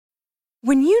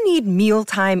When you need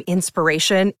mealtime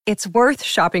inspiration, it's worth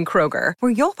shopping Kroger,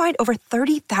 where you'll find over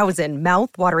 30,000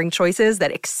 mouth-watering choices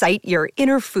that excite your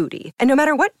inner foodie. And no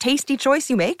matter what tasty choice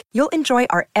you make, you'll enjoy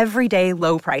our everyday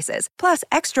low prices, plus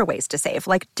extra ways to save,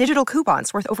 like digital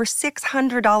coupons worth over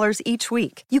 $600 each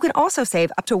week. You can also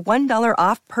save up to $1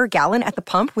 off per gallon at the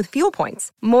pump with fuel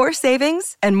points. More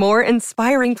savings and more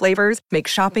inspiring flavors make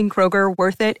shopping Kroger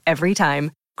worth it every time.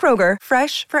 Kroger,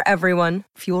 fresh for everyone.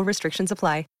 Fuel restrictions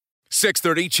apply.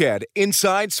 630 CHED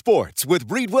Inside Sports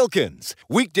with Reed Wilkins.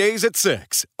 Weekdays at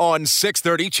 6 on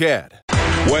 630 CHED.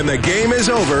 When the game is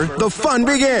over, the fun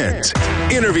begins.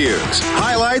 Interviews,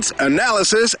 highlights,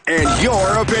 analysis, and your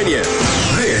opinion.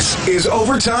 This is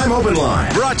Overtime Open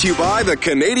Line, brought to you by the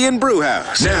Canadian Brew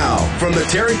House. Now, from the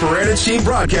Terry Paranych Team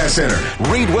Broadcast Center,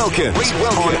 Reed Wilkins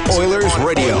on Oilers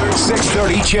Radio,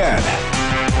 630 CHED.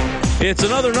 It's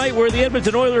another night where the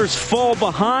Edmonton Oilers fall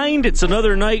behind. It's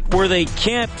another night where they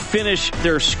can't finish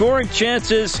their scoring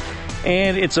chances.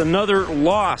 And it's another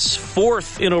loss,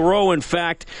 fourth in a row, in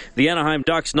fact. The Anaheim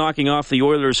Ducks knocking off the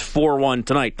Oilers 4-1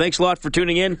 tonight. Thanks a lot for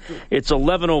tuning in. It's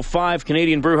 11:05,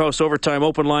 Canadian Brewhouse Overtime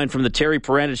Open Line from the Terry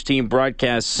Paranych Team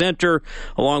Broadcast Center.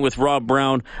 Along with Rob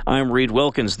Brown, I'm Reed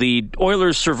Wilkins. The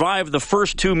Oilers survived the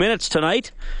first 2 minutes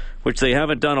tonight, which they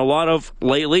haven't done a lot of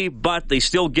lately, but they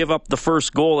still give up the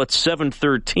first goal at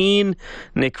 7:13.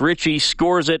 Nick Ritchie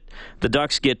scores it. The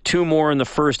Ducks get two more in the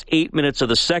first 8 minutes of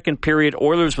the second period.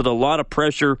 Oilers with a lot of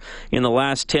pressure in the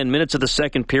last 10 minutes of the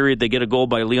second period. They get a goal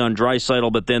by Leon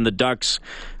Draisaitl, but then the Ducks,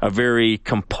 a very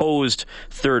composed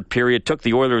third period, took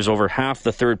the Oilers over half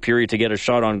the third period to get a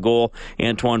shot on goal.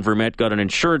 Antoine Vermette got an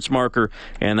insurance marker,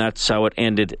 and that's how it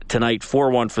ended tonight.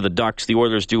 4-1 for the Ducks. The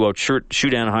Oilers do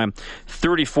outshoot Anaheim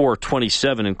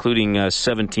 34-27, including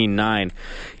 17-9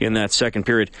 in that second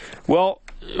period. Well,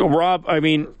 Rob, I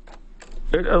mean,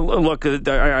 look,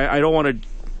 I don't want to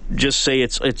just say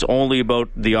it's only about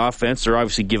the offense. They're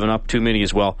obviously giving up too many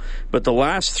as well. But the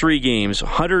last three games,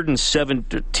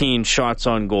 117 shots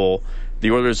on goal.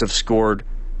 The Oilers have scored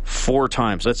 4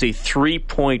 times. That's a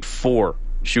 3.4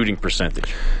 shooting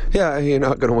percentage. Yeah, you're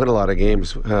not going to win a lot of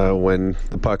games when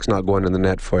the puck's not going in the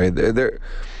net for you.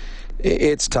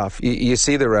 It's tough. You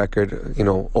see the record,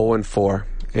 0-4,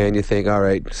 and you think, all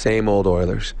right, same old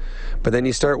Oilers. But then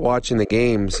you start watching the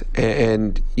games,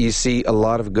 and you see a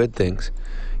lot of good things.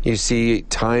 You see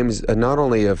times not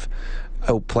only of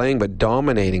outplaying, but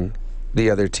dominating the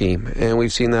other team. And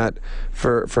we've seen that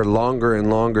for longer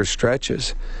and longer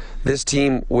stretches. This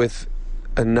team, with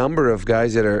a number of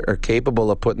guys that are capable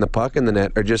of putting the puck in the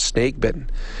net, are just snake-bitten.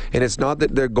 And it's not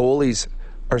that their goalies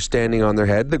are standing on their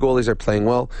head. The goalies are playing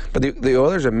well, but the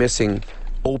Oilers are missing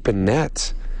open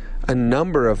nets. A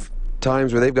number of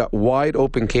times where they've got wide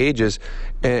open cages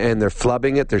and they're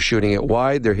flubbing it, they're shooting it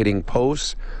wide, they're hitting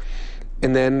posts,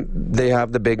 and then they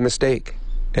have the big mistake.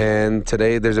 And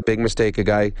today there's a big mistake. A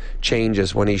guy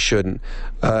changes when he shouldn't.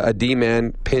 A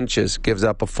D-man pinches, gives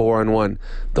up a 4-on-1.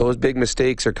 Those big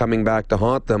mistakes are coming back to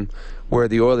haunt them, where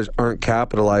the Oilers aren't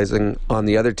capitalizing on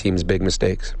the other team's big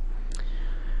mistakes.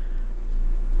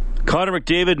 Connor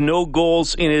McDavid, no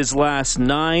goals in his last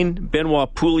 9.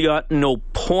 Benoit Pouliot, no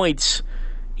points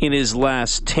in his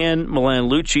last 10. Milan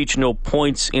Lucic, no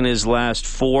points in his last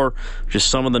 4.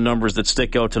 Just some of the numbers that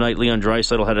stick out tonight. Leon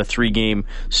Draisaitl had a 3-game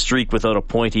streak without a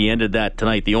point. He ended that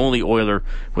tonight. The only Oiler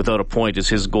without a point is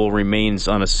his goal remains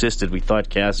unassisted. We thought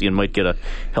Cassian might get a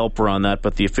helper on that,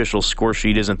 but the official score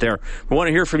sheet isn't there. We want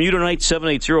to hear from you tonight,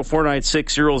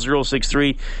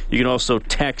 780-496-0063. You can also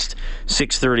text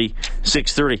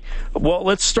 630-630. Well,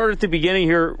 let's start at the beginning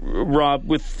here, Rob,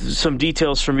 with some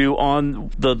details from you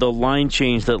on the line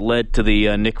change that led to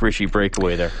the Nick Ritchie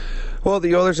breakaway there. Well,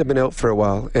 the Oilers have been out for a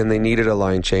while, and they needed a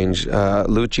line change.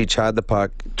 Lucic had the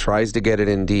puck, tries to get it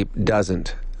in deep,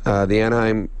 doesn't. The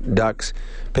Anaheim Ducks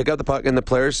pick up the puck, and the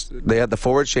players, they had the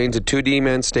forward change. The 2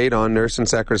 D-men stayed on. Nurse and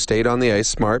Sekera stayed on the ice.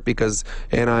 Smart, because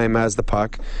Anaheim has the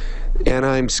puck.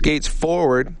 Anaheim skates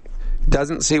forward,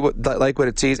 doesn't see what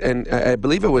it sees, and I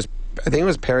think it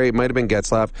was Perry, it might have been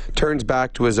Getzlaf, turns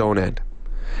back to his own end.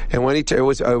 And when it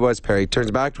was Perry,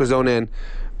 turns back to his own end,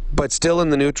 but still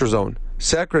in the neutral zone.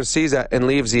 Sekera sees that and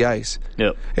leaves the ice.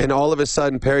 Yep. And all of a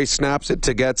sudden, Perry snaps it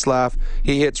to Getzlaf.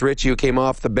 He hits Ritchie, who came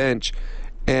off the bench.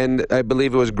 And I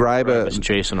believe it was Greiba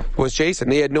was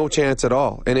chasing. He had no chance at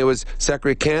all. And it was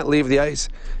Sekera can't leave the ice.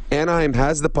 Anaheim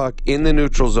has the puck in the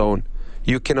neutral zone.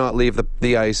 You cannot leave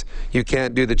the ice. You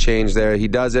can't do the change there. He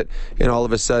does it, and all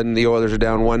of a sudden the Oilers are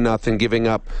down 1-0, giving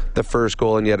up the first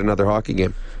goal in yet another hockey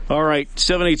game. All right,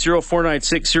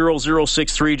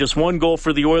 780-496-0063. Just one goal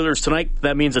for the Oilers tonight.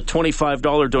 That means a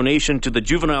 $25 donation to the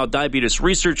Juvenile Diabetes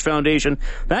Research Foundation.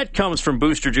 That comes from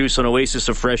Booster Juice, an oasis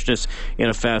of freshness in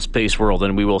a fast-paced world.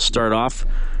 And we will start off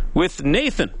with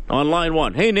Nathan on line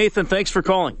one. Hey, Nathan, thanks for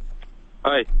calling.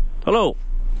 Hi. Hello.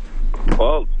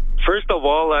 Well, first of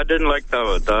all, I didn't like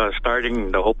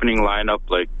the opening lineup.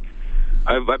 Like,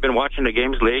 I've been watching the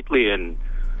games lately, and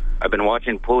I've been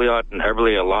watching Pouliot and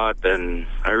Eberle a lot, and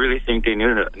I really think they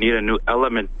need a new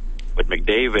element with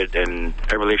McDavid, and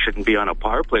Eberle shouldn't be on a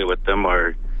power play with them,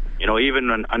 or,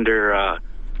 even under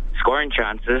scoring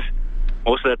chances.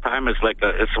 Most of the time, it's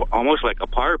almost like a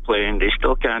power play, and they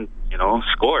still can't,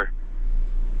 score.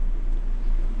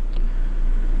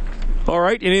 All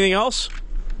right. Anything else?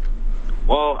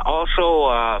 Well,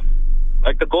 also,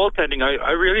 like the goaltending,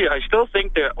 I still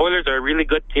think the Oilers are a really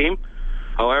good team.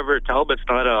 However, Talbot's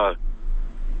not a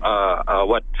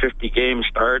 50-game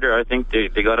starter. I think they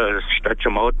got to stretch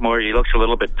him out more. He looks a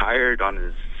little bit tired on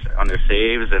his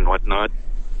saves and whatnot.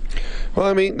 Well,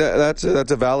 I mean, that's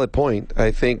a valid point.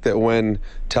 I think that when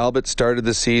Talbot started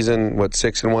the season, 6-1,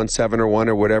 7-1,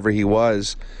 or whatever he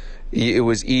was, it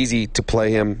was easy to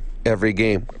play him every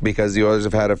game because the Oilers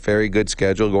have had a very good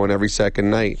schedule going every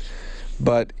second night.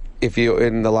 But if you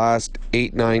in the last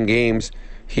 8-9 games,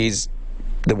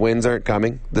 the wins aren't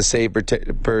coming. The save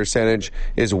percentage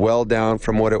is well down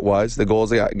from what it was. The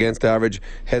goals against average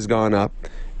has gone up.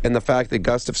 And the fact that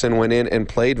Gustafsson went in and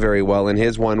played very well in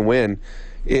his one win,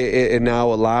 it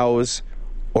now allows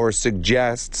or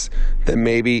suggests that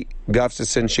maybe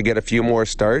Gustafsson should get a few more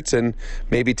starts, and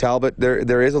maybe Talbot,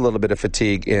 there is a little bit of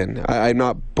fatigue in. I'm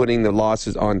not putting the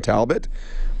losses on Talbot,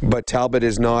 but Talbot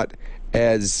is not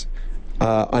as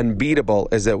unbeatable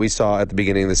as that we saw at the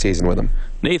beginning of the season with him.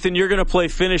 Nathan, you're going to play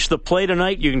Finish the Play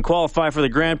tonight. You can qualify for the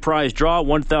grand prize draw,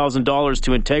 $1,000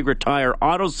 to Integra Tire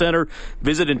Auto Center.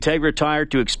 Visit Integra Tire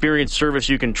to experience service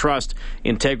you can trust.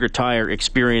 Integra Tire,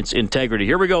 experience integrity.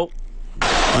 Here we go.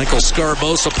 Michael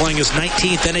Scarbosa playing his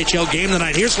 19th NHL game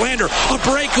tonight. Here's Lander, a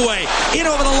breakaway, in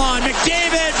over the line.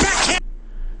 McDavid, backhand.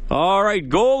 All right,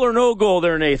 goal or no goal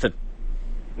there, Nathan?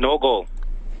 No goal.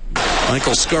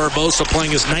 Michael Scarbosa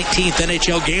playing his 19th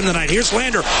NHL game tonight. Here's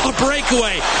Lander, a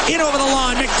breakaway, in over the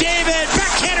line. McDavid,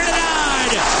 backhanded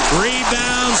denied.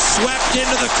 Rebound swept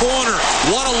into the corner.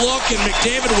 What a look, and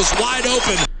McDavid was wide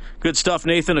open. Good stuff,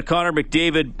 Nathan. A Connor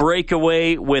McDavid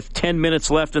breakaway with 10 minutes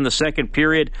left in the second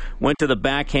period. Went to the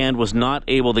backhand, was not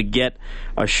able to get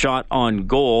a shot on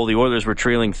goal. The Oilers were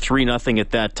trailing 3-0 at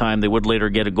that time. They would later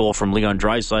get a goal from Leon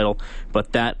Draisaitl,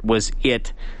 but that was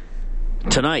it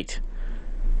tonight.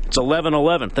 It's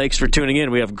 11:11. Thanks for tuning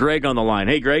in. We have Greg on the line.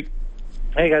 Hey, Greg.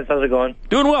 Hey, guys. How's it going?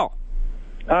 Doing well.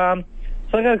 So I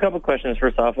got a couple questions.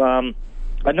 First off, I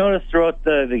noticed throughout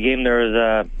the game there was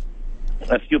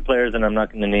a few players, and I'm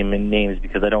not going to name names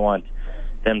because I don't want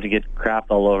them to get crapped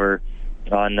all over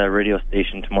on the radio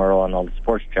station tomorrow on all the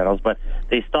sports channels, but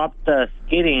they stopped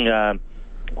skating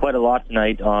quite a lot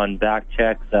tonight on back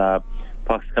checks,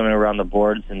 pucks coming around the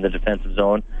boards in the defensive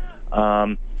zone.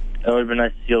 It would have been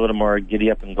nice to see a little more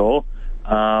giddy up and goal.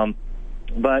 But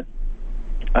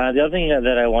the other thing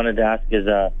that I wanted to ask is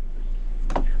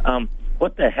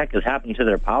what the heck has happened to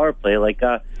their power play? Like,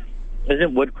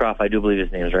 isn't Woodcroft, I do believe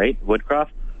his name is right?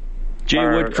 Woodcroft? Jay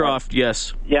Woodcroft,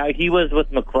 yes. Yeah, he was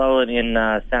with McClellan in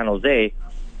San Jose,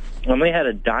 and they had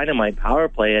a dynamite power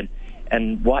play,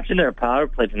 and watching their power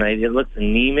play tonight, it looks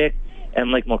anemic,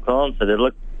 and like McClellan said, it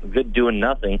looked good doing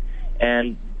nothing.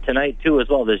 And tonight, too, as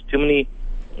well, there's too many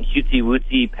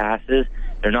cutesy-wootsy passes.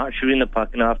 They're not shooting the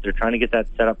puck enough. They're trying to get that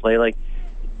set-up play. Like,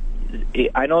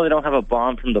 I know they don't have a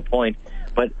bomb from the point,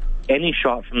 but any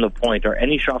shot from the point or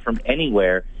any shot from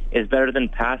anywhere is better than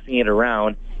passing it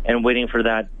around and waiting for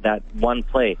that one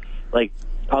play. Like,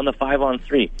 on the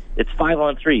 5-on-3, it's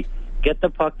 5-on-3. Get the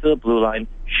puck to the blue line,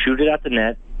 shoot it at the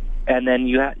net, and then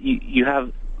you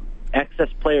have excess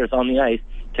players on the ice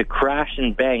to crash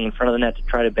and bang in front of the net to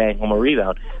try to bang home a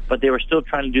rebound. But they were still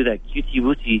trying to do that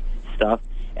cutesy-wootsy stuff,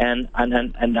 and I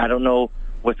don't know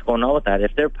what's going on with that.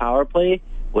 If their power play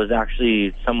was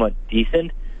actually somewhat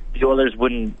decent, the Oilers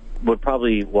would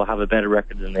probably have a better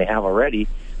record than they have already.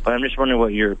 But I'm just wondering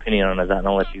what your opinion on is that, and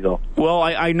I'll let you go. Well,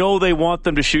 I know they want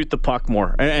them to shoot the puck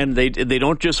more, and they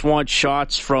don't just want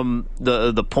shots from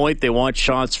the point. They want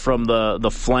shots from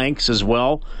the flanks as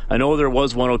well. I know there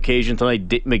was one occasion tonight,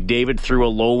 McDavid threw a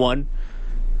low one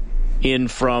in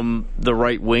from the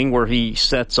right wing where he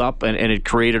sets up, and it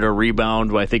created a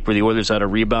rebound, I think, where the Oilers had a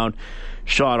rebound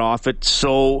shot off it.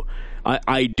 So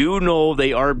I do know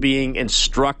they are being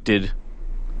instructed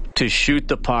to shoot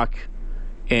the puck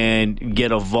and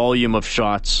get a volume of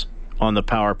shots on the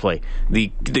power play.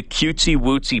 The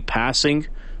cutesy-wootsy passing,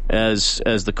 as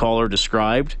the caller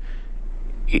described,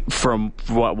 from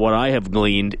what I have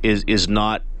gleaned, is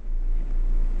not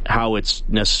how it's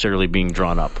necessarily being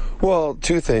drawn up. Well,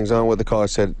 two things on what the caller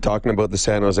said, talking about the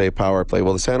San Jose power play.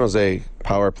 Well, the San Jose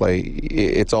power play,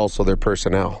 it's also their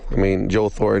personnel. I mean, Joe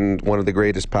Thornton, one of the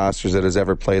greatest passers that has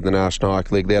ever played in the National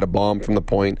Hockey League. They had a bomb from the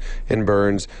point in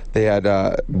Burns. They had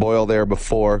Boyle there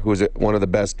before, who's one of the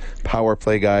best power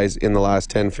play guys in the last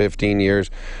 10, 15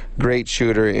 years. Great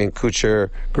shooter in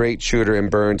Couture, great shooter in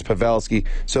Burns, Pavelski.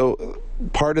 So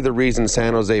part of the reason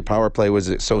San Jose power play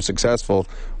was so successful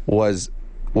was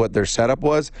what their setup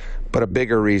was, but a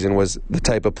bigger reason was the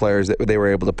type of players that they were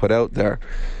able to put out there.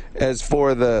 As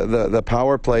for the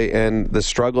power play and the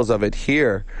struggles of it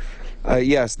here,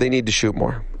 yes, they need to shoot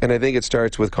more. And I think it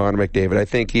starts with Connor McDavid. I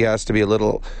think he has to be a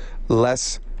little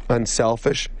less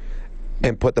unselfish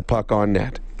and put the puck on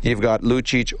net. You've got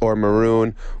Lucic or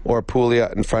Maroon or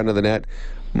Pouliot in front of the net.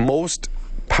 Most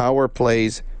power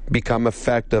plays become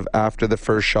effective after the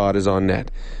first shot is on net.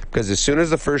 Because as soon as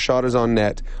the first shot is on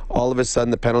net, all of a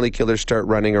sudden the penalty killers start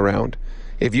running around.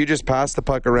 If you just pass the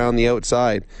puck around the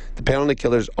outside, the penalty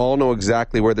killers all know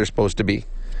exactly where they're supposed to be.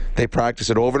 They practice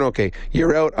it over and okay,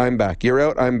 you're out, I'm back. You're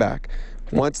out, I'm back.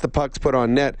 Once the puck's put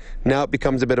on net, now it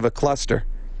becomes a bit of a cluster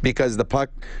because the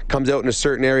puck comes out in a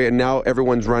certain area and now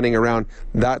everyone's running around.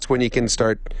 That's when you can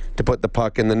start to put the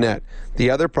puck in the net. The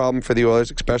other problem for the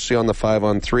Oilers, especially on the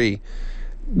 5-on-3,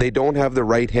 they don't have the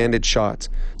right-handed shots.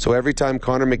 So every time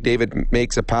Connor McDavid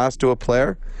makes a pass to a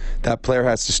player, that player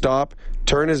has to stop,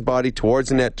 turn his body towards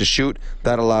the net to shoot.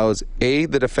 That allows, A,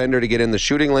 the defender to get in the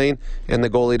shooting lane and the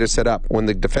goalie to set up. When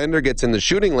the defender gets in the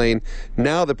shooting lane,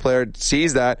 now the player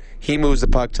sees that, he moves the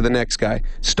puck to the next guy,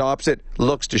 stops it,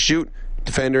 looks to shoot,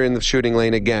 defender in the shooting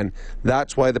lane again.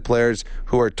 That's why the players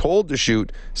who are told to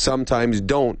shoot sometimes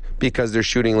don't, because their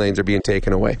shooting lanes are being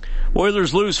taken away.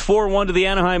 Oilers lose 4-1 to the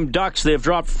Anaheim Ducks. They've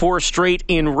dropped 4 straight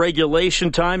in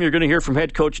regulation time. You're going to hear from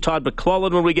head coach Todd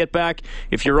McLellan when we get back.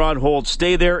 If you're on hold,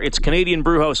 stay there. It's Canadian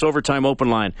Brewhouse Overtime Open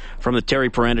Line from the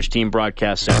Terry Perenich Team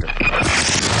Broadcast Center.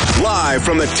 Live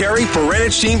from the Terry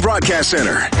Perenich Team Broadcast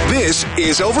Center, this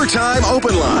is Overtime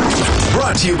Open Line.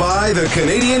 Brought to you by the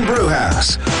Canadian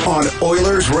Brewhouse on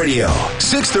Oilers Radio,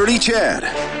 630 CHED.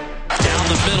 Down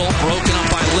the middle, broken up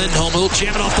by Lindholm. He'll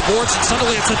jam it off the boards, and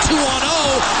suddenly it's a 2-on-0,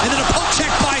 and then a poke check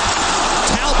by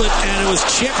Talbot, and it was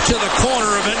chipped to the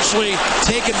corner, eventually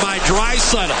taken by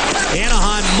Draisaitl.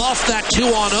 Anaheim muffed that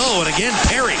 2-on-0, and again,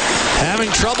 Perry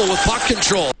having trouble with puck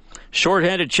control.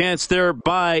 Shorthanded chance there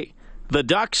by the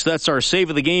Ducks. That's our save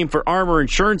of the game for Armor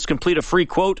Insurance. Complete a free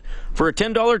quote for a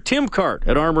 $10 Tim card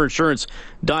at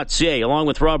armorinsurance.ca. Along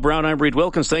with Rob Brown, I'm Reed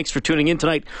Wilkins. Thanks for tuning in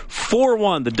tonight.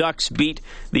 4-1, the Ducks beat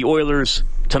the Oilers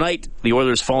tonight. The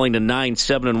Oilers falling to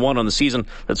 9-7-1 on the season.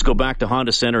 Let's go back to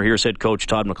Honda Center. Here's head coach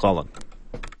Todd McLellan.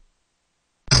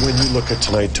 When you look at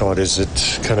tonight, Todd, is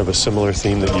it kind of a similar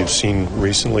theme that you've seen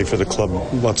recently for the club?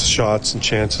 Lots of shots and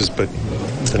chances, but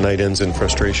the night ends in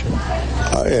frustration?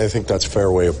 I think that's a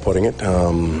fair way of putting it.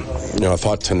 I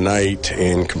thought tonight,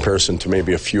 in comparison to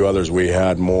maybe a few others, we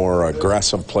had more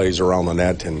aggressive plays around the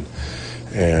net and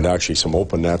actually some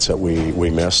open nets that we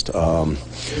missed. A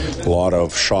lot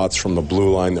of shots from the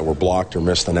blue line that were blocked or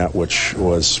missed the net, which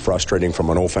was frustrating from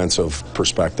an offensive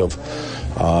perspective.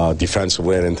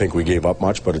 Defensively, I didn't think we gave up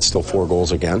much, but it's still 4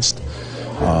 goals against.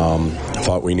 I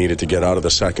thought we needed to get out of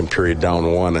the second period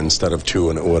down 1 instead of 2,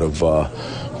 and it would have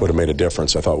made a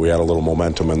difference. I thought we had a little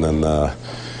momentum, and then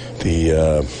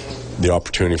the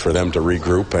opportunity for them to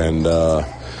regroup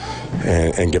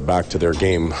and get back to their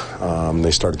game.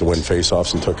 They started to win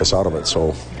face-offs and took us out of it.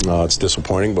 So it's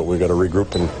disappointing, but we've got to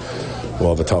regroup, and we'll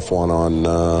have a tough one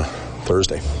on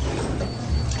Thursday.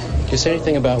 Can you say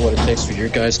anything about what it takes for your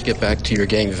guys to get back to your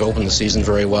game? You've opened the season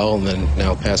very well, and then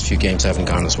now the past few games haven't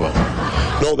gone as well.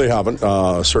 No, they haven't.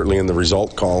 Certainly in the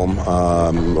result column,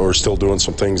 we're still doing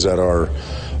some things that are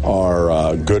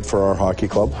good for our hockey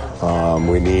club.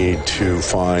 We need to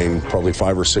find probably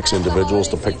 5 or 6 individuals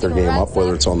to pick their game up,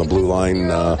 whether it's on the blue line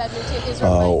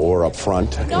or up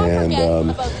front.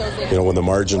 And when the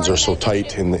margins are so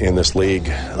tight in this league,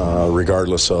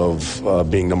 regardless of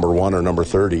being number 1 or number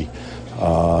 30,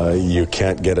 you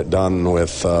can't get it done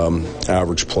with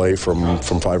average play from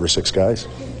 5 or 6 guys.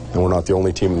 And we're not the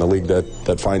only team in the league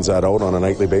that finds that out on a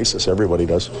nightly basis. Everybody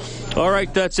does. All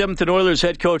right, that's Edmonton Oilers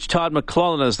head coach Todd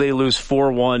McLellan as they lose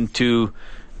 4-1 to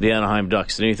the Anaheim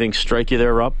Ducks. Did anything strike you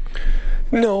there, Rob?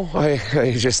 No,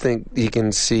 I just think you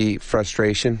can see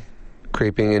frustration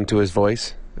creeping into his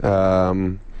voice.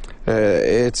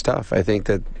 It's tough. I think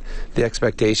that the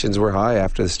expectations were high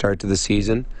after the start of the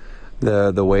season.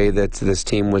 the way that this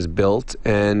team was built,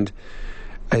 and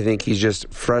I think he's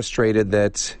just frustrated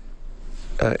that,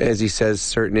 as he says,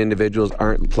 certain individuals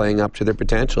aren't playing up to their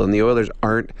potential, and the Oilers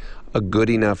aren't a good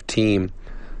enough team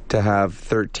to have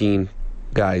 13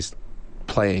 guys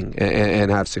playing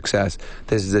and have success.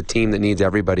 This is a team that needs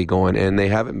everybody going, and they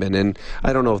haven't been. And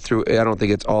I don't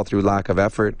think it's all through lack of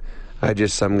effort.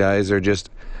 Some guys are just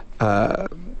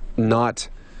not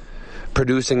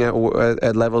producing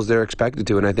at levels they're expected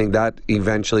to, and I think that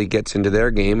eventually gets into their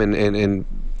game, and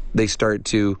they start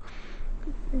to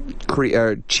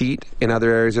cheat in other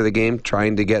areas of the game,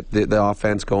 trying to get the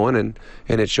offense going, and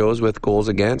it shows with goals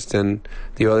against. And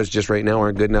the Oilers just right now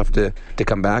aren't good enough to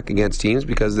come back against teams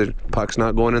because the puck's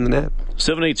not going in the net.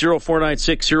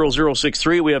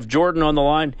 780-496-0063. We have Jordan on the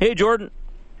line. Hey, Jordan.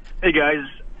 Hey, guys.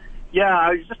 Yeah,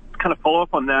 I was just kind of follow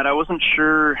up on that. I wasn't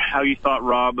sure how you thought,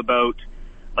 Rob, about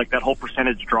like that whole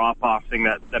percentage drop-off thing,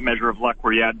 that measure of luck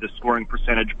where you add the scoring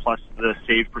percentage plus the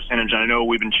save percentage. And I know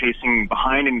we've been chasing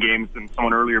behind in games, and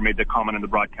someone earlier made the comment in the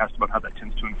broadcast about how that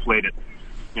tends to inflate it,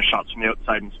 shots from the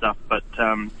outside and stuff. But,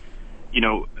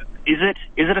 is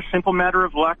it a simple matter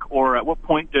of luck, or at what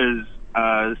point does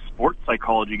sports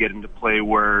psychology get into play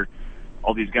where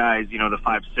all these guys, the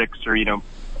 5-6 or,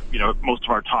 most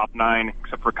of our top 9,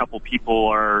 except for a couple people,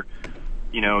 are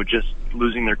just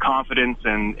losing their confidence,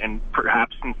 and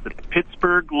perhaps since the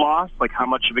Pittsburgh loss, like how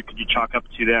much of it could you chalk up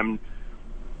to them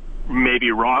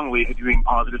maybe wrongly doing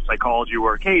positive psychology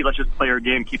where, hey, let's just play our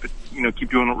game, keep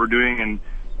doing what we're doing,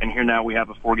 and here now we have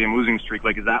a 4-game losing streak.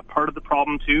 Like, is that part of the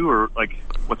problem too, or like,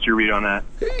 what's your read on that?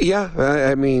 Yeah,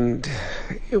 I mean,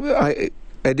 I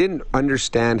didn't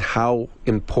understand how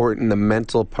important the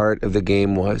mental part of the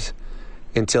game was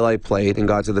until I played and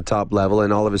got to the top level,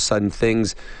 and all of a sudden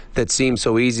things that seemed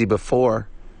so easy before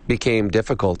became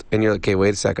difficult. And you're like, okay,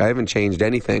 wait a sec, I haven't changed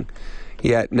anything.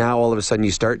 Yet now all of a sudden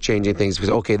you start changing things because,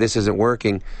 okay, this isn't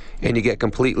working, and you get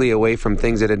completely away from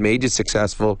things that had made you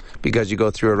successful because you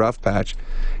go through a rough patch.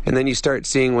 And then you start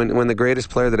seeing when the greatest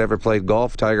player that ever played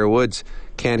golf, Tiger Woods,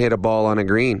 can't hit a ball on a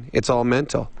green. It's all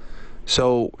mental.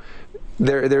 So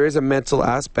there is a mental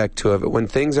aspect to it. When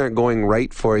things aren't going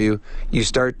right for you, you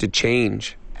start to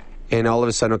change. And all of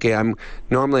a sudden, okay,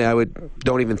 normally I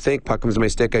don't even think, puck comes to my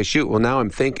stick, I shoot. Well, now I'm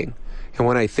thinking. And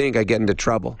when I think, I get into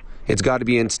trouble. It's got to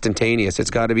be instantaneous. It's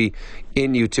got to be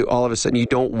in you to all of a sudden you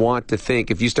don't want to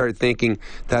think. If you start thinking,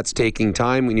 that's taking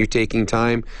time. When you're taking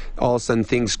time, all of a sudden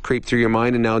things creep through your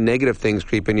mind, and now negative things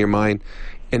creep in your mind.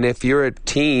 And if you're a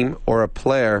team or a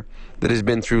player that has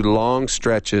been through long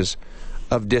stretches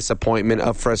of disappointment,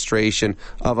 of frustration,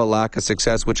 of a lack of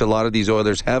success, which a lot of these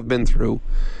Oilers have been through,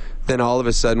 then all of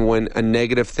a sudden when a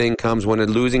negative thing comes, when a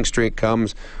losing streak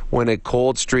comes, when a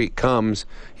cold streak comes,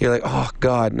 you're like, oh,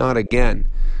 God, not again.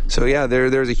 So, yeah,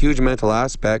 there's a huge mental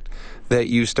aspect that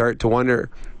you start to wonder,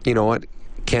 what,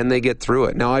 can they get through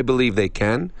it? Now, I believe they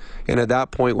can. And at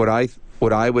that point, what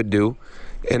I would do,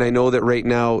 and I know that right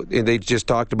now, they just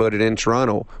talked about it in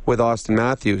Toronto with Austin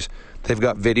Matthews. They've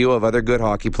got video of other good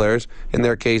hockey players, in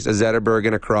their case, a Zetterberg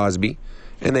and a Crosby,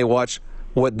 and they watch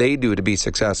what they do to be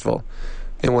successful.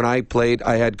 And when I played,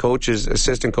 I had coaches,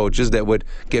 assistant coaches, that would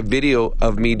get video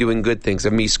of me doing good things,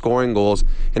 of me scoring goals,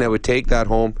 and I would take that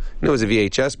home. And it was a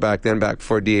VHS back then, back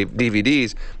before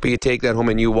DVDs, but you take that home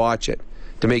and you watch it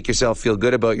to make yourself feel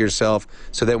good about yourself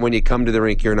so that when you come to the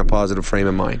rink, you're in a positive frame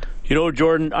of mind.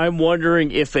 Jordan, I'm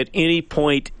wondering if at any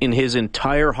point in his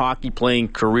entire hockey playing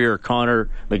career, Connor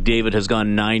McDavid has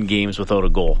gone 9 games without a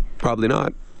goal. Probably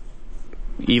not.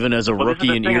 Even as a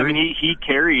rookie in Erie? I mean, he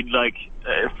carried,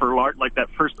 for that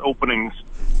first opening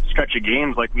stretch of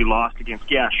games, like we lost against,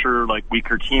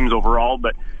 weaker teams overall,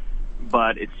 but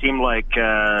it seemed like,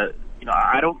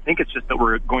 I don't think it's just that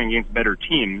we're going against better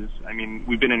teams. I mean,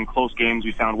 we've been in close games,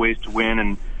 we found ways to win,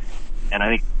 and I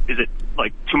think, is it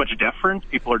too much deference?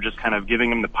 People are just kind of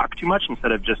giving him the puck too much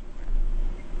instead of just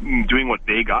doing what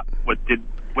they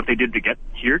did to get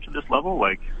here to this level?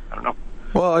 I don't know.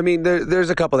 Well, I mean, there's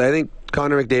a couple. I think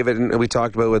Connor McDavid, and we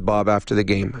talked about it with Bob after the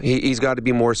game, he's got to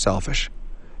be more selfish.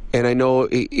 And I know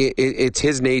it's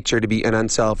his nature to be an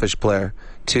unselfish player.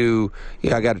 I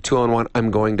got a 2-on-1,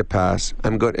 I'm going to pass.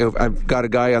 I've got a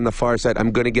guy on the far side,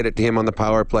 I'm going to get it to him on the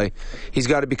power play. He's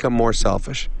got to become more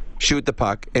selfish. Shoot the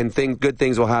puck, and good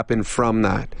things will happen from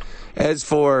that. As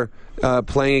for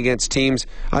playing against teams,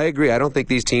 I agree. I don't think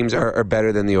these teams are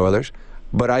better than the Oilers,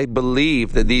 but I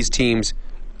believe that these teams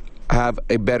have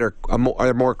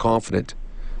are more confident.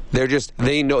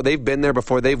 They know, they've been there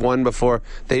before, they've won before,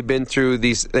 they've been through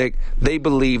these, they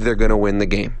believe they're going to win the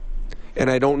game. And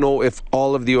I don't know if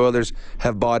all of the Oilers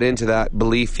have bought into that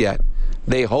belief yet.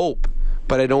 They hope,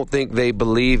 but I don't think they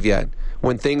believe yet.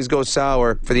 when things go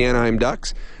sour for the Anaheim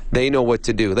Ducks, they know what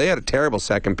to do. They had a terrible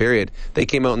second period. They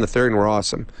came out in the third and were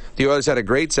awesome. The Oilers had a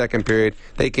great second period.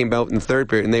 They came out in the third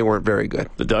period, and they weren't very good.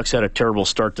 The Ducks had a terrible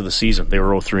start to the season. They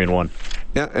were 0-3-1.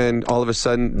 Yeah, and all of a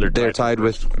sudden they're tied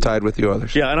with the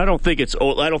Oilers. Yeah, and I don't think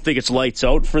it's lights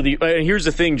out for the. And here's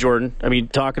the thing, Jordan. I mean,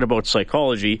 talking about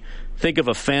psychology, think of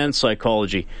a fan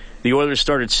psychology. The Oilers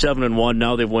started 7-1.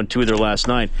 Now they've won 2 of their last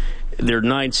 9. They're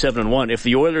 9-7-1. If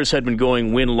the Oilers had been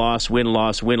going win-loss,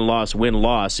 win-loss, win-loss,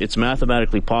 win-loss, it's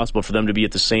mathematically possible for them to be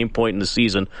at the same point in the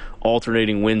season,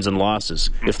 alternating wins and losses.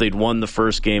 If they'd won the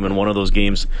first game and one of those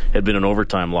games had been an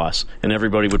overtime loss, and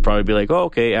everybody would probably be like, "Oh,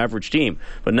 okay, average team."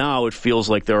 But now it feels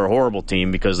like they're a horrible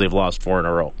team because they've lost 4 in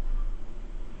a row.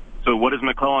 So what does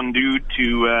McLellan do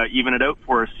to even it out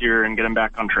for us here and get him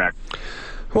back on track?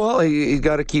 Well, he's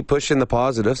got to keep pushing the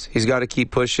positives. He's got to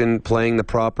keep pushing playing the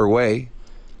proper way.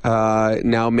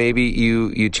 Now maybe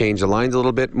you change the lines a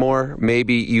little bit more.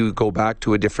 Maybe you go back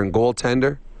to a different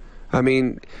goaltender. I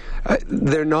mean,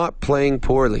 they're not playing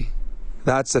poorly.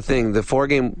 That's the thing. The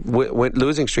 4-game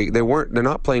losing streak, they're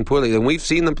not playing poorly. And we've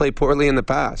seen them play poorly in the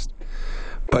past.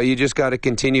 But you just got to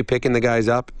continue picking the guys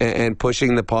up and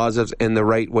pushing the positives in the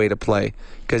right way to play.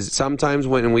 Because sometimes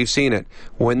when we've seen it,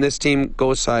 when this team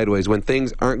goes sideways, when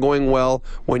things aren't going well,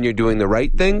 when you're doing the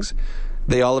right things,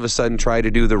 they all of a sudden try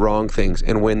to do the wrong things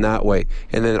and win that way.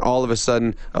 And then all of a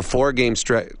sudden, a 4-game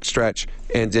stretch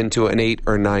ends into an 8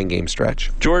 or 9-game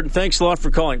stretch. Jordan, thanks a lot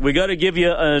for calling. We got to give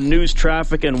you a news,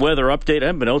 traffic, and weather update. I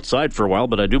haven't been outside for a while,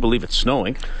 but I do believe it's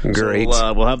snowing. Great.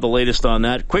 So we'll have the latest on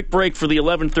that. Quick break for the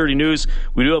 11:30 news.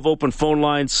 We do have open phone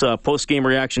lines. Post-game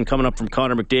reaction coming up from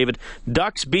Connor McDavid.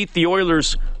 Ducks beat the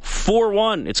Oilers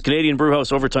 4-1. It's Canadian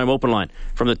Brewhouse Overtime Open Line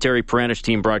from the Terry Peranich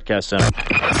Team Broadcast Center.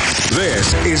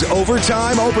 This is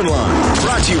Overtime Open Line,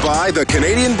 brought to you by the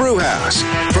Canadian Brewhouse.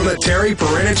 From the Terry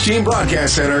Peranich Team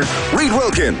Broadcast Center, Reed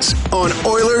Wilkins on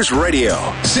Oilers Radio,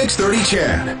 630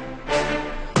 CHED.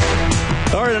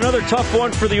 All right, another tough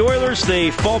one for the Oilers.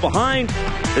 They fall behind.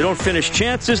 They don't finish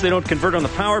chances. They don't convert on the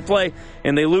power play,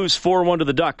 and they lose 4-1 to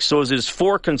the Ducks. So it is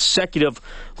 4 consecutive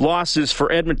losses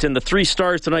for Edmonton. The 3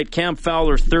 stars tonight: Cam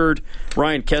Fowler, 3rd,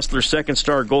 Ryan Kessler, 2nd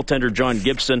star, goaltender John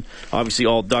Gibson. Obviously,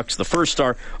 all Ducks, the 1st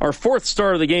star. Our 4th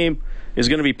star of the game is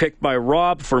going to be picked by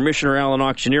Rob for Missioner Allen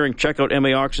Auctioneering. Check out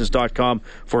maauctions.com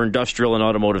for industrial and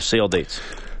automotive sale dates.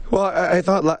 Well, I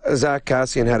thought Zach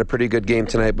Kassian had a pretty good game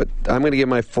tonight, but I'm going to give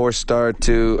my 4th star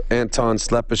to Anton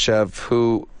Slepyshev,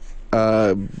 who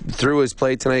through his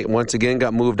play tonight, once again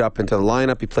got moved up into the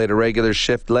lineup. He played a regular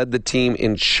shift, led the team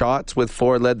in shots with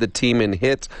 4, led the team in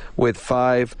hits with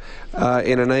 5.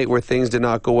 In a night where things did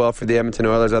not go well for the Edmonton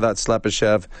Oilers, I thought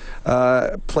Slepyshev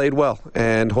played well,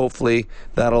 and hopefully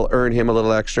that'll earn him a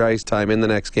little extra ice time in the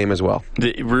next game as well.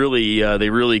 They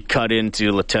really cut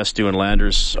into Letestu and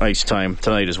Lander's ice time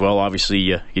tonight as well. Obviously,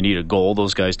 you need a goal.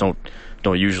 Those guys don't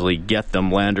usually get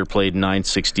them. Lander played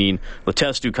 9:16.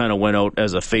 Letestu kind of went out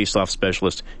as a face-off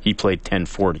specialist. He played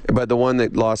 10:40. But the one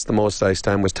that lost the most ice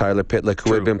time was Tyler Pitlick,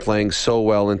 who had been playing so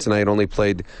well, and tonight only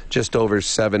played just over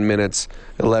 7 minutes,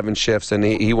 11 shifts, and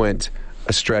he went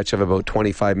a stretch of about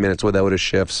 25 minutes without a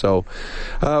shift. So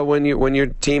when your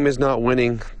team is not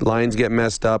winning, lines get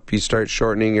messed up, you start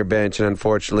shortening your bench, and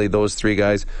unfortunately those 3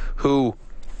 guys who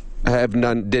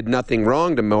did nothing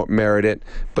wrong to merit it,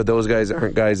 but those guys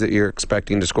aren't guys that you're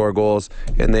expecting to score goals,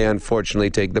 and they unfortunately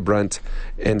take the brunt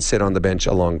and sit on the bench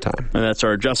a long time. And that's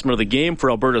our adjustment of the game for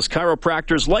Alberta's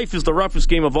chiropractors. Life is the roughest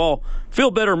game of all.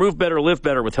 Feel better, move better, live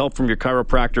better with help from your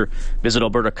chiropractor. Visit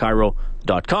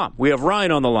albertachiro.com. We have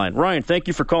Ryan on the line. Ryan, thank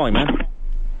you for calling, man.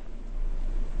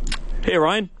 Hey,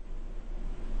 Ryan.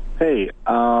 Hey,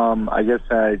 I guess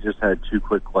I just had 2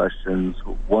 quick questions.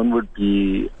 One would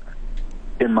be,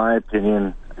 in my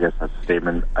opinion, I guess that's a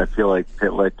statement, I feel like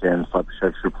Pitlick and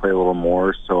Slepyshev should play a little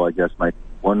more. So I guess my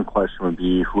one question would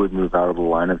be, who would move out of the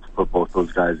lineup to put both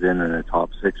those guys in a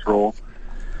top 6 role?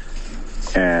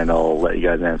 And I'll let you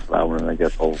guys answer that one, and I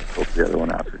guess I'll go to the other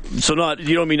one after. So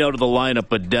you don't mean out of the lineup,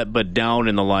 but down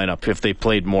in the lineup if they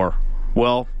played more.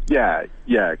 Well, yeah.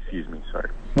 Excuse me,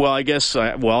 sorry. Well, I guess.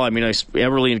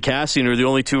 Eberle and Kassian are the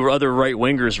only 2 other right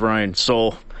wingers, Ryan.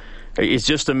 So it's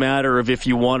just a matter of if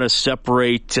you want to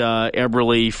separate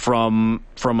Eberle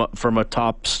from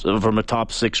a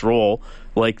top 6 role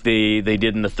like they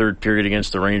did in the 3rd period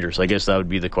against the Rangers. I guess that would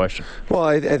be the question. Well,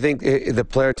 I think the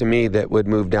player to me that would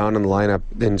move down in the lineup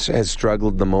and has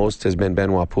struggled the most has been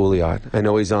Benoit Pouliot. I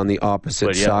know he's on the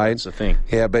opposite side. That's the thing.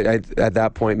 Yeah, but at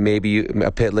that point, maybe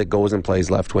a Pitlick goes and plays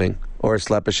left wing, or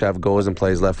Slepyshev goes and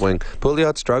plays left wing.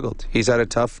 Pouliot struggled. He's had a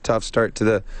tough start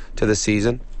to the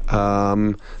season.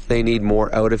 They need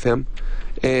more out of him.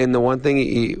 And the one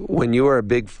thing, when you are a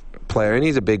big player, and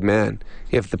he's a big man,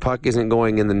 if the puck isn't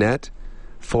going in the net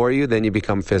for you, then you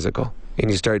become physical and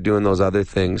you start doing those other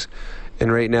things.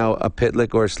 And right now, a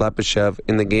Pitlick or a Slepyshev,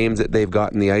 in the games that they've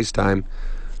gotten the ice time,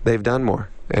 they've done more.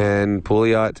 And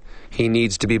Pouliot, he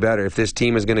needs to be better. If this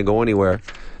team is going to go anywhere,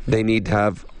 they need to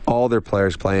have all their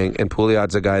players playing, and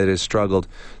Pouliot's a guy that has struggled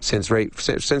since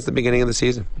the beginning of the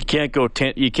season. You can't go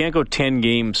 10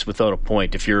 games without a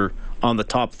point if you're on the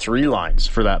top 3 lines,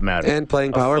 for that matter. And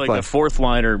playing power play. Like a fourth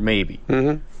liner, maybe.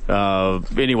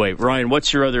 Mm-hmm. Anyway, Ryan,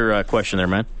 what's your other question there,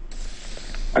 man?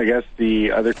 I guess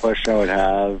the other question I would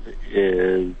have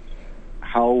is,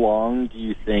 how long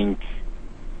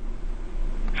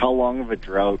of a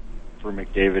drought for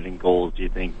McDavid in goals do you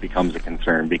think becomes a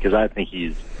concern? Because I think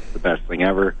he's the best thing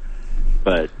ever,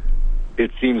 but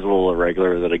it seems a little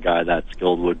irregular that a guy that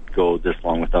skilled would go this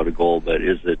long without a goal. But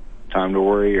is it time to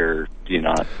worry, or do you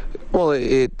not? Well,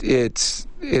 it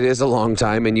is a long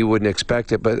time, and you wouldn't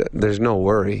expect it, but there's no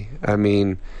worry. I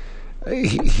mean,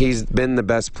 he's been the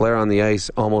best player on the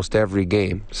ice almost every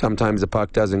game. Sometimes the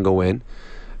puck doesn't go in.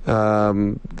 I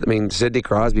mean, Sidney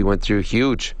Crosby went through a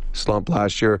huge slump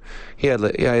last year. I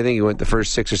think he went the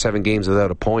first 6 or 7 games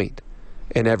without a point,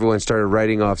 and everyone started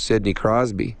writing off Sidney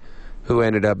Crosby, who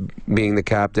ended up being the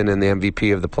captain and the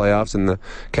MVP of the playoffs and the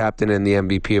captain and the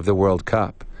MVP of the World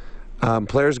Cup.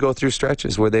 Players go through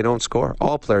stretches where they don't score.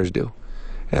 All players do.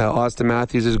 Austin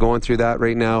Matthews is going through that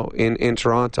right now in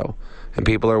Toronto, and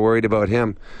people are worried about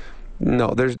him.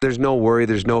 No, there's no worry.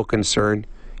 There's no concern.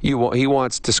 He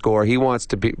wants to score. He wants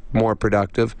to be more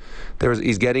productive.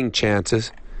 He's getting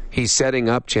chances. He's setting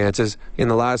up chances. In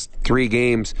the last 3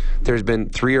 games, there's been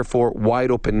 3 or 4 wide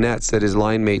open nets that his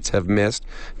line mates have missed,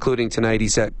 including tonight he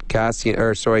set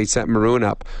Maroon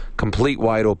up, complete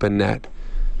wide open net.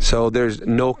 So there's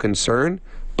no concern,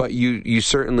 but you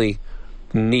certainly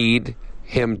need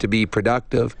him to be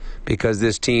productive, because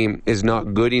this team is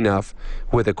not good enough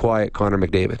with a quiet Connor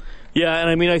McDavid. Yeah, and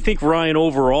I mean, I think, Ryan,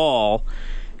 overall,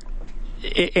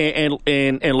 and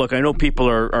look, I know people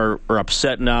are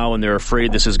upset now, and they're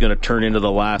afraid this is going to turn into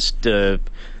the last 6.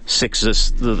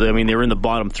 I mean, they were in the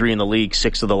bottom 3 in the league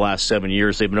 6 of the last 7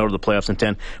 years. They've been out of the playoffs in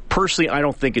 10. Personally, I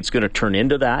don't think it's going to turn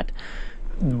into that.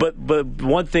 But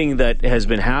one thing that has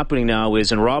been happening now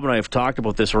is, and Rob and I have talked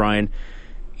about this, Ryan,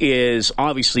 is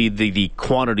obviously the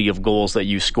quantity of goals that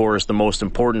you score is the most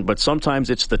important, but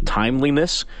sometimes it's the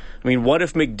timeliness. I mean, what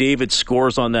if McDavid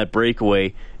scores on that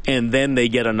breakaway and then they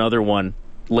get another one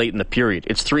late in the period?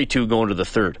 It's 3-2 going to the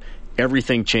third.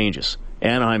 Everything changes.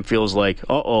 Anaheim feels like,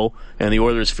 uh-oh, and the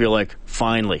Oilers feel like,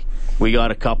 finally, we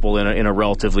got a couple in a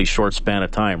relatively short span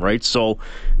of time, right? So,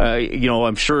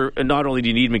 I'm sure not only do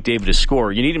you need McDavid to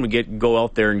score, you need him to go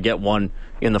out there and get one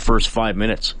in the first 5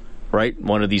 minutes, right?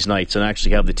 One of these nights, and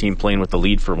actually have the team playing with the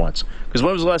lead for once. Because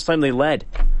when was the last time they led?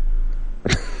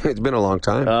 It's been a long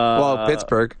time.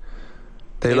 Pittsburgh.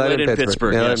 They led in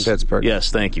Pittsburgh. Yes. Led in Pittsburgh.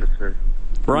 Yes, thank you. Sure.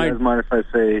 Ryan? Do you guys mind if I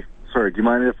say... Sorry, do you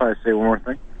mind if I say one more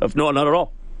thing? No, not at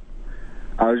all.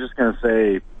 I was just going to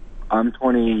say, I'm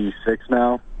 26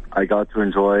 now. I got to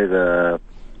enjoy the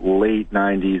late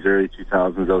 90s, early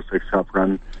 2000s 06 Cup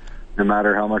run. No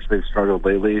matter how much they've struggled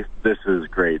lately, this is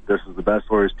great. This is the best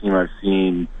Oilers team I've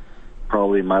seen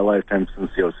probably in my lifetime since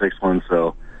the 06 one,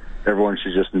 so everyone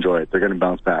should just enjoy it. They're going to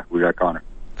bounce back. We got Connor.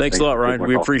 Thanks a lot, Ryan.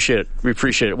 We appreciate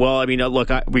it. Well, I mean, look,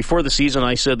 before the season,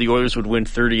 I said the Oilers would win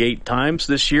 38 times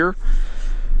this year.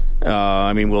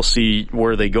 I mean, we'll see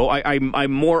where they go.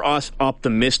 I'm more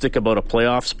optimistic about a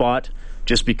playoff spot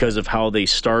just because of how they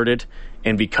started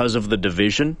and because of the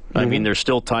division. Mm-hmm. I mean, they're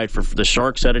still tied for the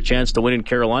Sharks had a chance to win in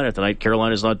Carolina tonight.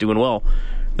 Carolina's not doing well.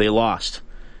 They lost.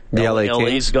 The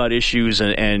LA's got issues,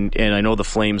 and I know the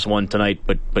Flames won tonight,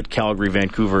 but Calgary,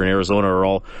 Vancouver, and Arizona are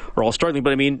all struggling.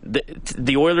 But I mean,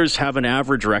 the Oilers have an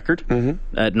average record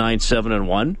at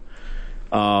 9-7-1.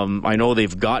 I know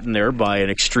they've gotten there by an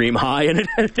extreme high and an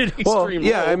extreme low.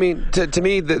 I mean, to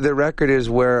me, the record is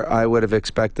where I would have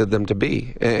expected them to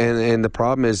be. And the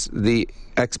problem is the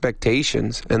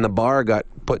expectations and the bar got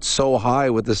put so high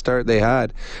with the start they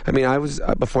had. I mean,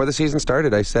 before the season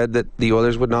started, I said that the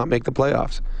Oilers would not make the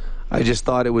playoffs. I just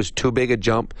thought it was too big a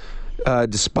jump,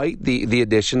 despite the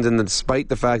additions and despite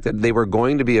the fact that they were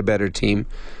going to be a better team.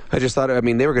 I just thought, they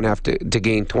were going to have to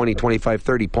gain 20, 25,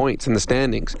 30 points in the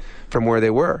standings from where they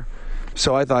were.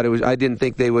 So I didn't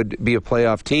think they would be a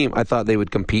playoff team. I thought they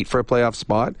would compete for a playoff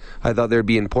spot. I thought there'd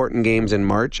be important games in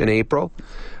March and April.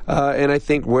 And I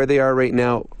think where they are right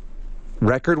now,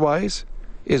 record-wise,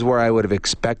 is where I would have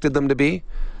expected them to be.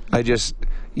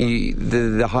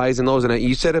 The highs and lows, and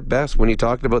you said it best when you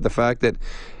talked about the fact that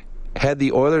had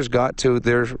the Oilers got to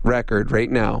their record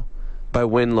right now by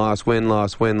win-loss,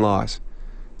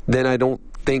 then I don't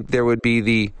think there would be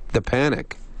the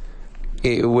panic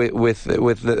with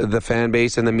the fan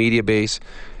base and the media base.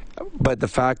 But the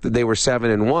fact that they were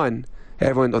 7-1,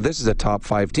 everyone, this is a top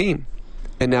 5 team.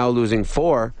 And now losing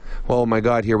 4, oh my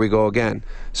God, here we go again.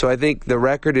 So I think the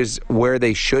record is where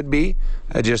they should be.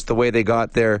 Just the way they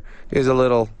got there is a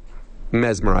little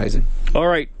mesmerizing. All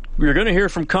right. We're going to hear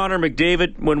from Connor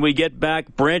McDavid when we get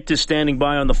back. Brent is standing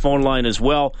by on the phone line as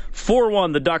well.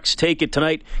 4-1, the Ducks take it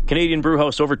tonight. Canadian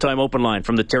Brewhouse Overtime Open Line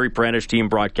from the Terry Peranich Team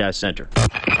Broadcast Center.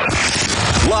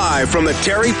 Live from the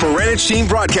Terry Peranich Team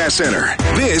Broadcast Center,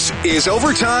 this is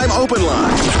Overtime Open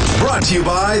Line. Brought to you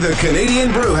by the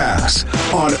Canadian Brewhouse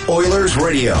on Oilers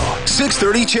Radio,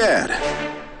 630 CHED.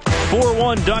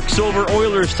 4-1 Ducks over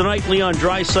Oilers tonight. Leon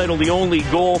Draisaitl, the only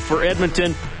goal for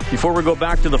Edmonton. Before we go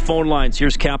back to the phone lines,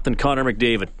 here's Captain Connor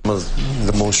McDavid.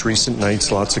 The most recent nights,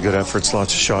 lots of good efforts,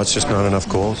 lots of shots, just not enough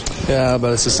goals. Yeah,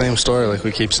 but it's the same story like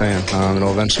we keep saying.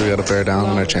 Eventually we got to bear down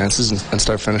on our chances and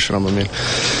start finishing them. I mean,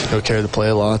 we carried the play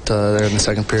a lot there in the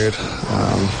second period.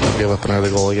 We gave up another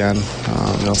goal again.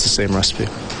 It's the same recipe.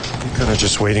 Kind of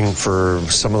just waiting for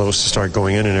some of those to start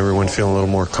going in and everyone feeling a little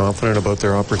more confident about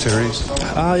their opportunities?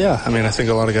 Yeah. I mean, I think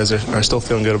a lot of guys are still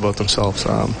feeling good about themselves.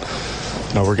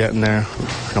 We're getting there.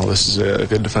 This is a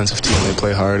good defensive team. They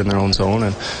play hard in their own zone,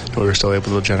 and we were still able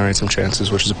to generate some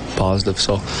chances, which is a positive.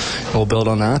 So we'll build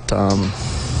on that.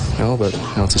 But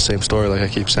it's the same story. Like I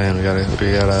keep saying, we gotta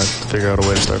figure out a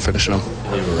way to start finishing them.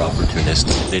 They were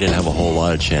opportunistic. They didn't have a whole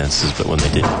lot of chances, but when they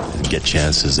did get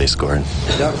chances, they scored.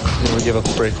 Yeah, we gave up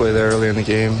a breakaway there early in the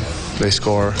game. They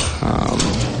score.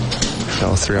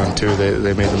 3-on-2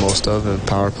 they made the most of the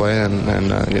power play and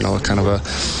kind of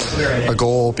a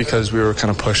goal because we were kind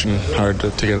of pushing hard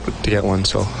to get one.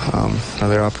 So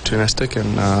they're opportunistic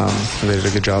and they did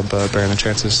a good job bearing the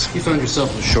chances. You found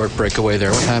yourself a short breakaway there.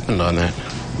 What happened on that?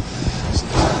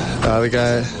 The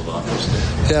guy,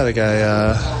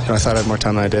 I thought I had more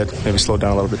time than I did. Maybe slowed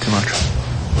down a little bit too much.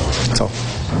 That's all.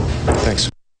 Thanks.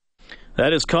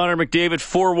 That is Connor McDavid.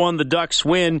 4-1, the Ducks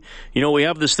win. We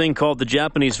have this thing called the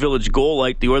Japanese Village Goal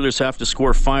Light. The Oilers have to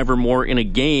score 5 or more in a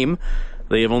game.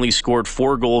 They have only scored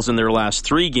 4 goals in their last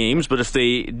 3 games, but if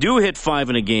they do hit 5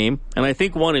 in a game, and I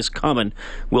think one is coming,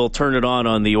 we'll turn it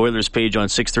on the Oilers page on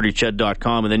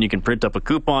 630ched.com, and then you can print up a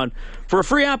coupon for a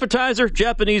free appetizer.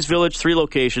 Japanese Village, 3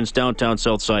 locations, downtown,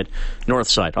 south side, north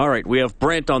side. All right, we have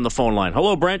Brent on the phone line.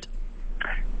 Hello, Brent.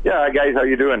 Yeah, guys, how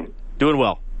you doing? Doing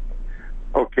well.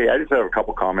 Okay, I just have a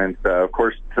couple comments. Of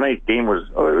course, tonight's game was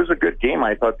a good game.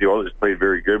 I thought the Oilers played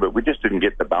very good, but we just didn't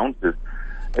get the bounces.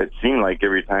 It seemed like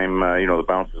every time, the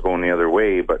bounce was going the other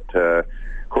way. But, of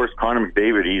course, Connor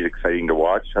McDavid, he's exciting to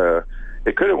watch.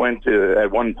 It could have went to,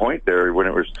 at one point there, when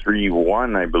it was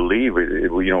 3-1, I believe,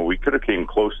 we could have came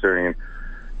close there and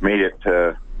made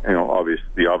it,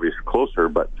 obvious closer.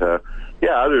 But,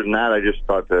 other than that, I just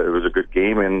thought that it was a good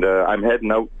game. And I'm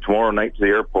heading out tomorrow night to the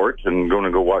airport and going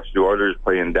to go watch the Oilers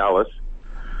play in Dallas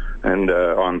and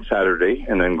on Saturday,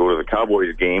 and then go to the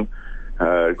Cowboys game.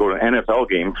 Go to an NFL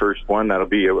game, first one. That'll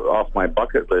be off my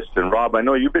bucket list. And, Rob, I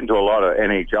know you've been to a lot of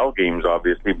NHL games,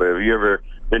 obviously, but have you ever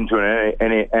been to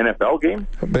an NFL game?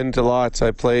 I've been to lots.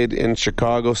 I played in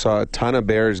Chicago, saw a ton of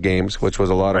Bears games, which was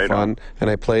a lot of fun. And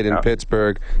I played in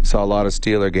Pittsburgh, saw a lot of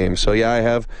Steeler games. So, yeah, I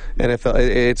have NFL.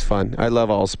 It's fun. I love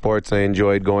all sports. I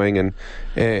enjoyed going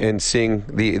and seeing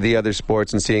the other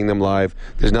sports and seeing them live.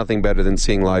 There's nothing better than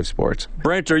seeing live sports.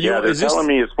 Brent, are you? Yeah, they're telling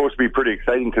me it's supposed to be pretty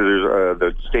exciting because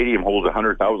the stadium holds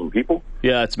 100,000 people.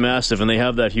 Yeah, it's massive, and they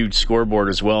have that huge scoreboard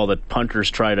as well that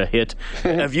punters try to hit.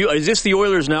 Is this the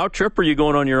Oilers Now trip, or are you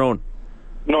going on your own?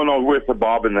 No, with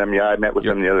Bob and them. Yeah, I met with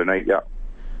them the other night. Yeah.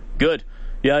 Good.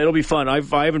 Yeah, it'll be fun. I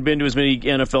haven't been to as many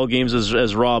NFL games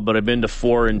as Rob, but I've been to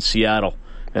 4 in Seattle,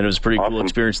 and it was a pretty cool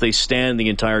experience. They stand the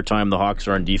entire time the Hawks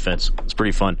are on defense. It's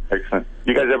pretty fun. Excellent.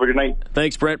 You guys have a good night.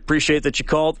 Thanks, Brent. Appreciate that you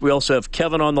called. We also have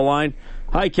Kevin on the line.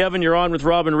 Hi, Kevin. You're on with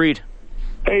Rob and Reed.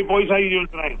 Hey, boys. How you doing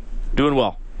tonight? Doing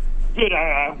well. Good.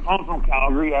 I'm calling from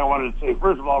Calgary. I wanted to say,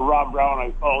 first of all, Rob Brown,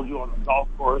 I followed you on the golf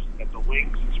course at the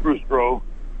links in Spruce Grove.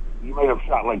 You might have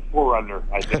shot like 4 under,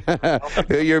 I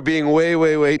think. You're being way,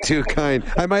 way, way too kind.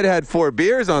 I might have had 4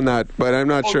 beers on that, but I'm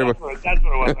not sure. That's what it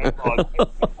was. I apologize.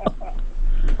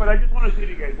 But I just want to say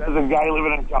to you guys, as a guy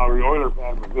living in Calgary, Oiler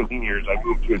fan for 15 years, I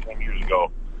moved here 10 years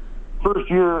ago.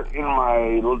 First year in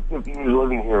my 15 years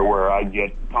living here where I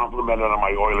get complimented on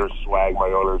my Oilers swag, my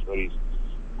Oilers hoodies.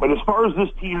 But as far as this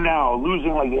team now,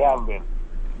 losing like they have been,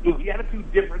 is the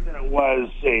attitude different than it was,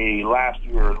 say, last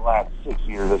year or the last 6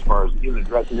 years as far as in the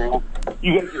dressing room?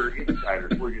 You get your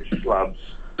insiders, we're your schlubs,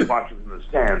 watching from the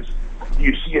stands. Do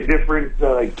you see a different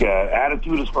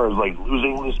attitude as far as like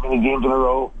losing this many games in a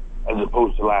row as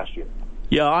opposed to last year?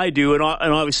 Yeah, I do, and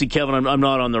obviously, Kevin, I'm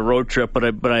not on the road trip, but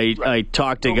I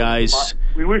talk to guys.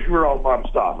 We wish we were all Bob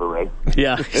Stauffer, right?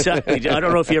 Yeah, exactly. I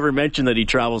don't know if he ever mentioned that he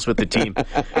travels with the team,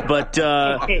 but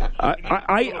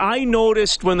I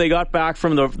noticed when they got back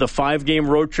from the 5-game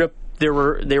road trip, they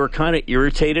were kind of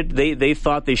irritated. They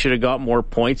thought they should have got more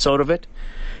points out of it.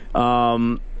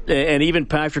 And even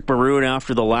Patrick Maroon,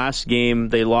 after the last game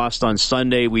they lost on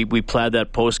Sunday, we played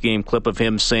that post-game clip of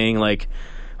him saying, like,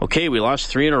 okay, we lost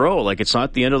 3 in a row. Like, it's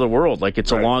not the end of the world. Like,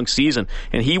 it's a long season.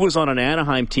 And he was on an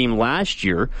Anaheim team last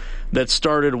year that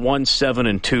started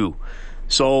 1-7-2.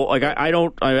 So, like, I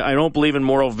don't believe in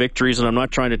moral victories, and I'm not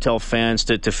trying to tell fans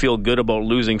to feel good about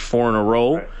losing 4 in a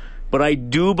row. Right. But I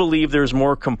do believe there's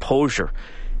more composure.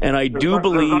 And I do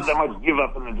believe there's not that much give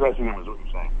up in the dressing room, is what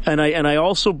you're saying. And I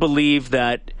also believe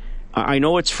that I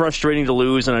know it's frustrating to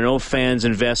lose, and I know fans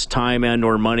invest time and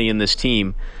or money in this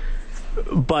team.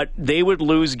 But they would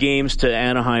lose games to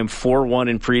Anaheim 4-1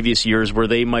 in previous years where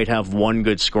they might have one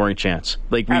good scoring chance.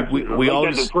 Like we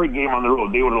always that Detroit game on the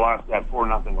road, they would have lost that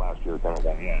 4-0 last year, kind of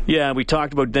thing. Yeah. Yeah, we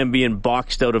talked about them being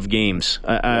boxed out of games.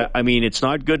 I mean, it's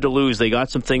not good to lose. They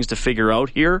got some things to figure out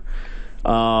here.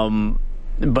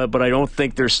 But I don't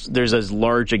think there's as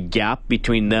large a gap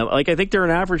between them. Like, I think they're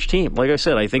an average team. Like I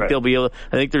said, I think they'll be able.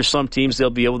 I think there's some teams they'll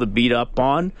be able to beat up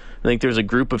on. I think there's a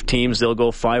group of teams they'll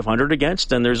go 500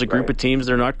 against, and there's a group of teams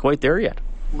they're not quite there yet.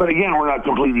 But again, we're not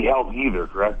completely healthy either,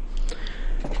 correct?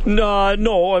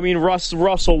 No. I mean,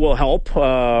 Russell will help.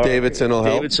 Davidson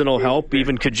will help.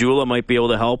 Even Kajula might be able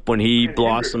to help when he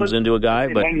blossoms into a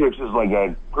guy. But Hendricks is like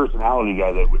a personality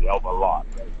guy that would help a lot.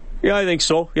 Right? Yeah, I think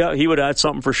so. Yeah, he would add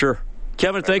something for sure.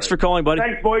 Kevin, thanks for calling, buddy.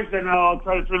 Thanks, boys, and I'll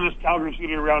try to turn this Calgary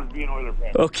studio around to be an Oilers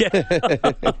fan. Okay.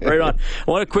 Right on.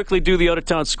 I want to quickly do the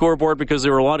out-of-town scoreboard because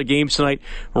there were a lot of games tonight.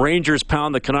 Rangers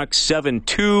pound the Canucks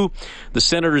 7-2. The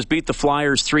Senators beat the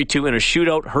Flyers 3-2 in a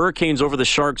shootout. Hurricanes over the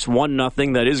Sharks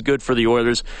 1-0. That is good for the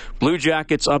Oilers. Blue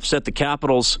Jackets upset the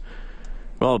Capitals.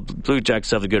 Well, Blue Jackets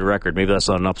have a good record. Maybe that's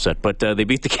not an upset. But they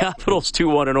beat the Capitals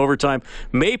 2-1 in overtime.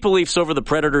 Maple Leafs over the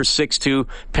Predators 6-2.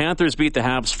 Panthers beat the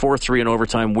Habs 4-3 in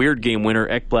overtime. Weird game winner.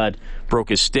 Ekblad broke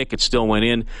his stick. It still went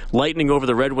in. Lightning over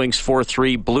the Red Wings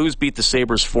 4-3. Blues beat the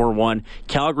Sabres 4-1.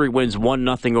 Calgary wins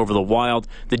 1-0 over the Wild.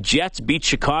 The Jets beat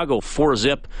Chicago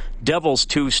 4-0. Devils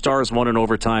 2, Stars 1 in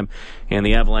overtime. And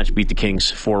the Avalanche beat the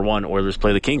Kings 4-1. Oilers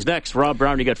play the Kings next. Rob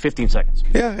Brown, you got 15 seconds.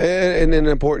 Yeah, and an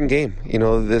important game. You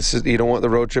know, this is, you don't want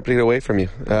the road trip to get away from you.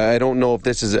 I don't know if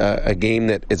this is a game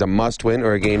that is a must-win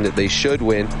or a game that they should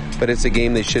win, but it's a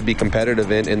game they should be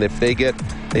competitive in. And if they get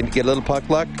a little puck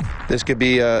luck, this could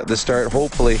be the start,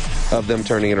 hopefully, of them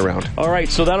turning it around. All right,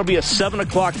 so that'll be a 7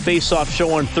 o'clock face-off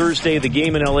show on Thursday. The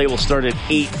game in L.A. will start at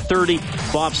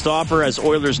 8:30. Bob Stauffer has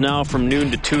Oilers Now from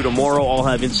noon to 2 tomorrow. I'll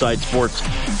have Inside Sports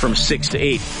from 6 to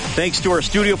 8. Thanks to our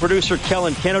studio producer,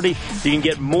 Kellen Kennedy. You can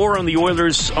get more on the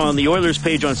Oilers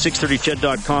page on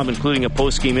 630ched.com, including a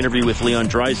post-game interview with Leon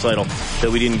Draisaitl that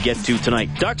we didn't get to tonight.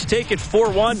 Ducks take it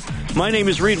 4-1. My name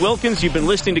is Reed Wilkins. You've been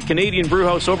listening to Canadian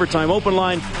Brewhouse Overtime Open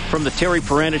Line from the Terry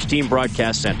Peranich Team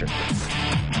Broadcast Center.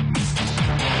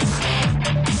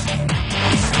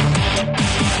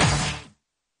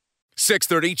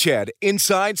 .630 CHED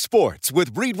Inside Sports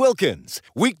with Reed Wilkins.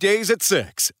 Weekdays at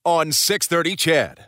 6 on 630 CHED.